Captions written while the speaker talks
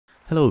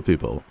Hello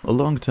people, a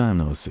long time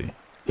no see.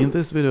 In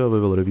this video we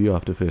will review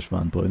AutoFish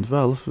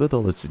 1.12 with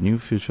all its new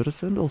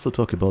features and also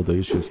talk about the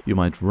issues you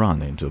might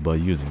run into by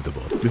using the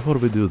bot. Before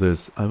we do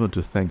this, I want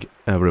to thank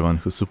everyone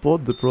who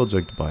support the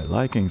project by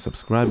liking,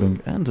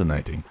 subscribing and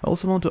donating. I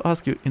also want to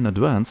ask you in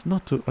advance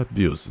not to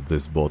abuse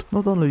this bot.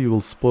 Not only you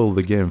will spoil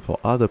the game for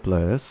other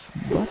players,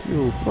 but you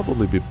will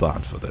probably be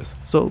banned for this.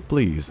 So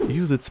please,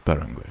 use it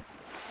sparingly.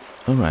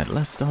 Alright,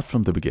 let's start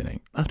from the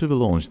beginning. After we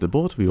launch the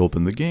bot, we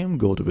open the game,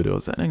 go to video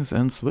settings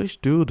and switch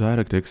to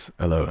DirectX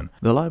 11.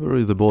 The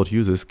library the bot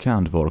uses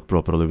can't work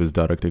properly with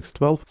DirectX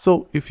 12,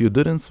 so if you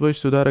didn't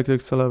switch to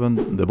DirectX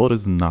 11, the bot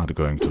is not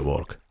going to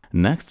work.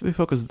 Next, we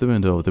focus the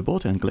window of the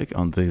bot and click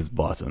on this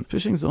button.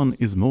 Fishing zone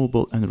is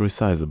movable and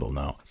resizable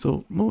now,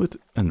 so move it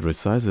and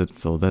resize it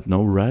so that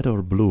no red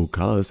or blue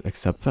colors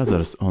except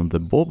feathers on the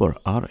bobber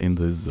are in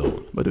this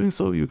zone. By doing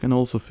so, you can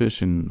also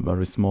fish in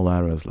very small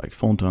areas like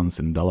fountains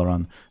in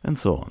Electron and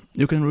so on.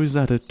 You can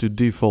reset it to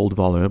default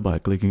value by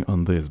clicking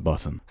on this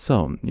button.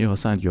 So, you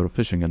assigned your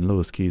fishing and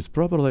lure keys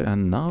properly,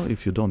 and now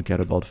if you don't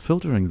care about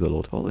filtering the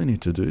loot, all you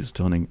need to do is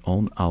turning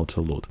on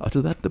AutoLoot.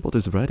 After that, the bot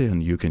is ready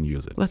and you can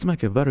use it. Let's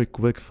make a very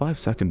quick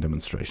 5-second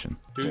demonstration.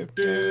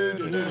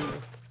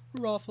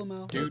 Raffle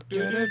mouth.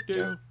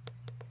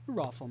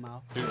 Raffle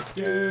mouth.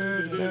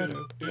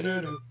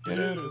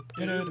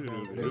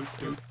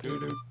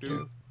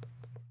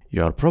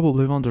 You are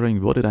probably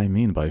wondering what did I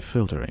mean by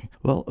filtering.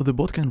 Well, the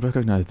bot can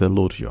recognize the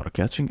loot you are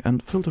catching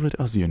and filter it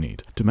as you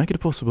need. To make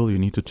it possible, you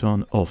need to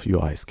turn off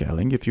UI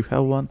scaling if you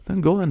have one, then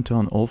go and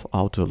turn off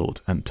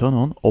AutoLoot and turn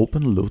on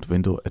Open Loot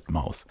window at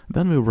mouse.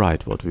 Then we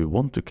write what we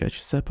want to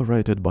catch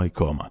separated by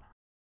comma.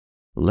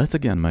 Let's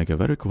again make a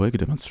very quick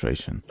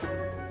demonstration.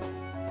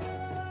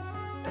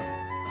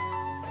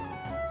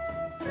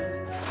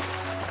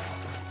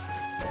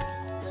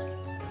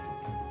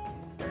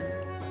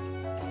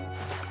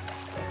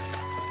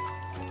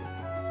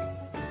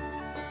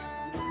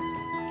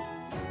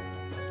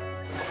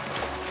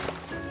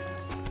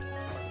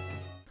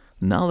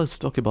 Now let's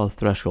talk about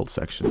threshold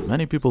section.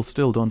 Many people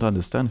still don't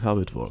understand how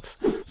it works.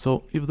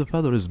 So, if the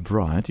feather is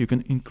bright, you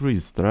can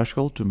increase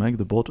threshold to make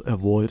the bot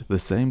avoid the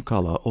same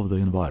color of the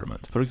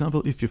environment. For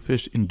example, if you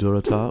fish in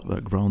Durata where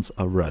grounds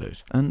are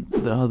reddish, and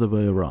the other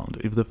way around.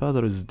 If the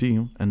feather is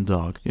dim and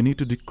dark, you need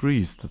to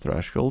decrease the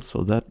threshold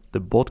so that the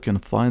bot can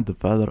find the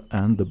feather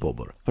and the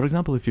bobber. For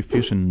example, if you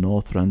fish in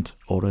Northrend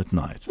or at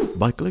night.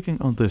 By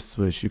clicking on this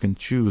switch, you can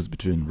choose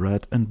between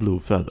red and blue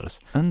feathers,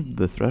 and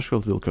the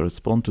threshold will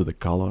correspond to the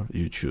color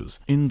you choose.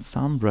 In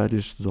some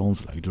reddish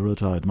zones like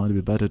Durata, it might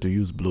be better to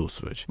use blue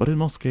switch, but in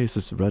most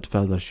cases red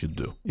feather should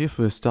do. If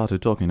we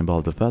started talking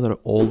about the feather,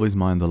 always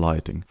mind the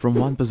lighting. From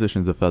one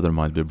position the feather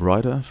might be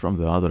brighter, from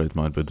the other it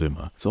might be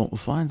dimmer. So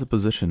find the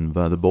position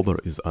where the bobber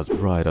is as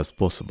bright as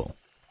possible.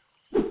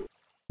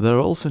 There are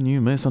also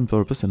new miss on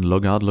purpose and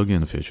logout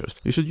login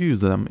features. You should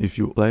use them if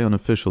you play on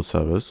official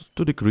servers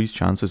to decrease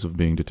chances of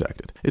being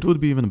detected. It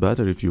would be even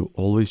better if you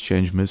always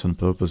change miss on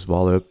purpose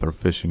value per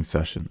fishing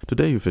session.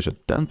 Today you fish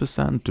at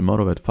 10%,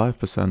 tomorrow at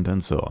 5%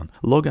 and so on.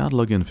 Logout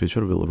login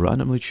feature will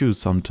randomly choose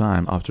some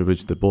time after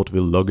which the bot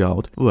will log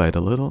out, wait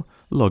a little,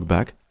 log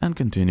back and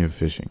continue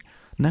fishing.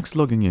 Next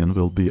logging in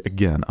will be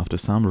again after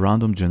some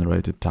random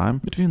generated time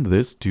between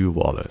these two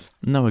values.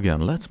 Now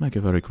again, let's make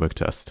a very quick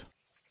test.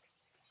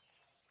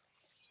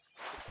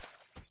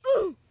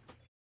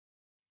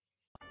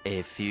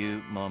 A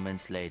few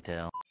moments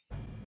later.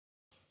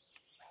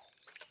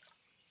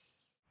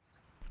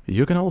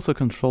 You can also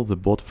control the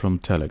bot from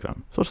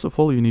Telegram. First of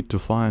all, you need to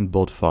find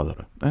bot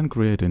father and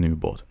create a new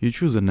bot. You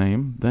choose a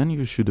name, then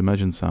you should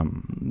imagine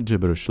some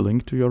gibberish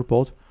link to your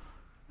bot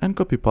and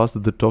copy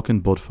paste the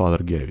token bot father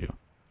gave you.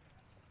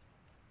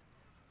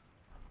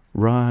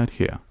 Right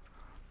here.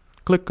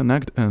 Click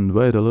connect and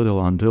wait a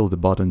little until the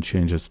button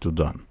changes to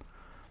done.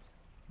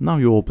 Now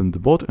you open the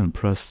bot and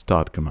press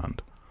start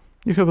command.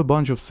 You have a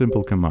bunch of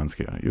simple commands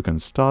here. You can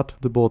start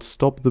the bot,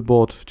 stop the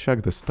bot,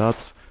 check the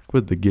stats,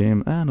 quit the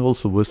game and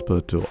also whisper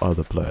to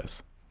other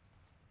players.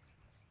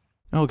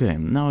 Okay,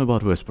 now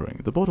about whispering.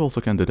 The bot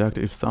also can detect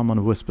if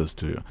someone whispers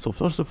to you. So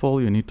first of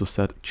all you need to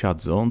set chat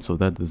zone so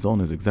that the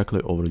zone is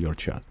exactly over your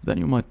chat. Then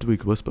you might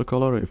tweak whisper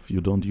color if you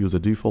don't use a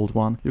default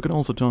one. You can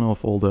also turn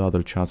off all the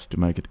other chats to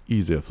make it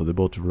easier for the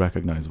bot to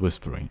recognize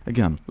whispering.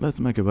 Again, let's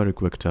make a very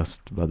quick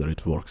test whether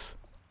it works.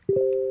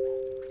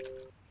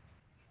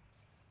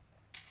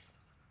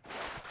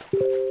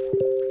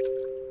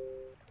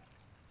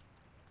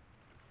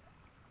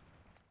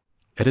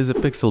 It is a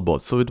pixel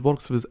bot, so it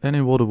works with any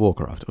World of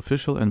Warcraft,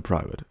 official and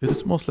private. It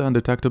is mostly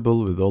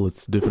undetectable with all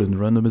its different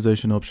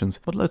randomization options,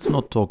 but let's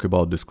not talk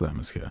about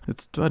disclaimers here.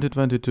 It's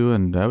 2022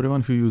 and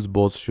everyone who uses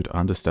bots should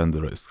understand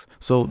the risks.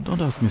 So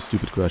don't ask me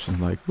stupid questions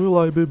like, will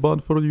I be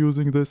banned for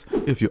using this?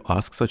 If you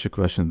ask such a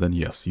question, then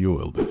yes, you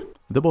will be.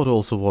 The bot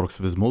also works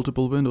with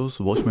multiple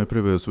windows. Watch my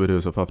previous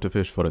videos of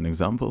AutoFish for an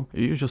example.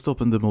 You just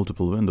open the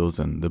multiple windows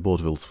and the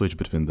bot will switch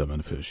between them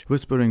and fish.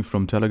 Whispering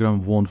from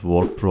Telegram won't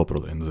work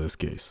properly in this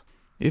case.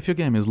 If your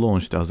game is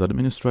launched as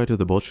administrator,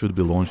 the bot should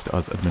be launched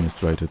as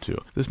administrator too.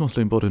 This is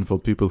mostly important for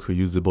people who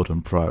use the bot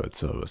on private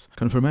servers.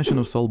 Confirmation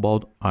of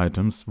sold-out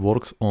items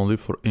works only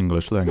for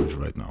English language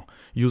right now.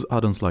 Use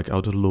add-ons like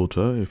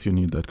AutoLoot if you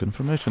need that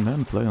confirmation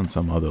and play on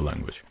some other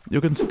language. You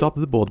can stop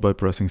the bot by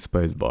pressing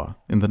spacebar.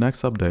 In the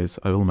next updates,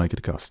 I will make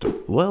it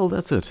custom. Well,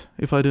 that's it.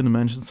 If I didn't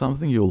mention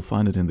something, you will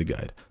find it in the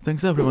guide.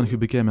 Thanks everyone who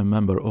became a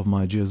member of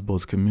my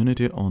GSBots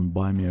community on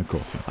Buy Me a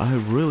Coffee. I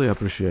really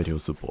appreciate your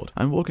support.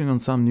 I'm working on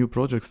some new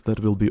projects that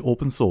will be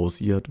open source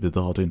yet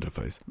without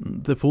interface.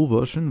 The full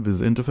version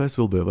with interface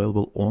will be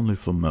available only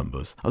for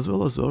members, as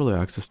well as early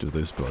access to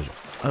these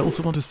projects. I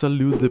also want to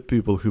salute the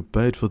people who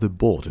paid for the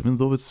bot, even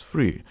though it's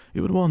free,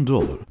 even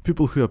 $1.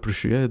 People who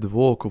appreciate the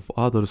work of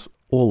others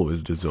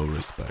always deserve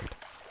respect.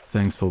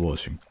 Thanks for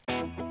watching.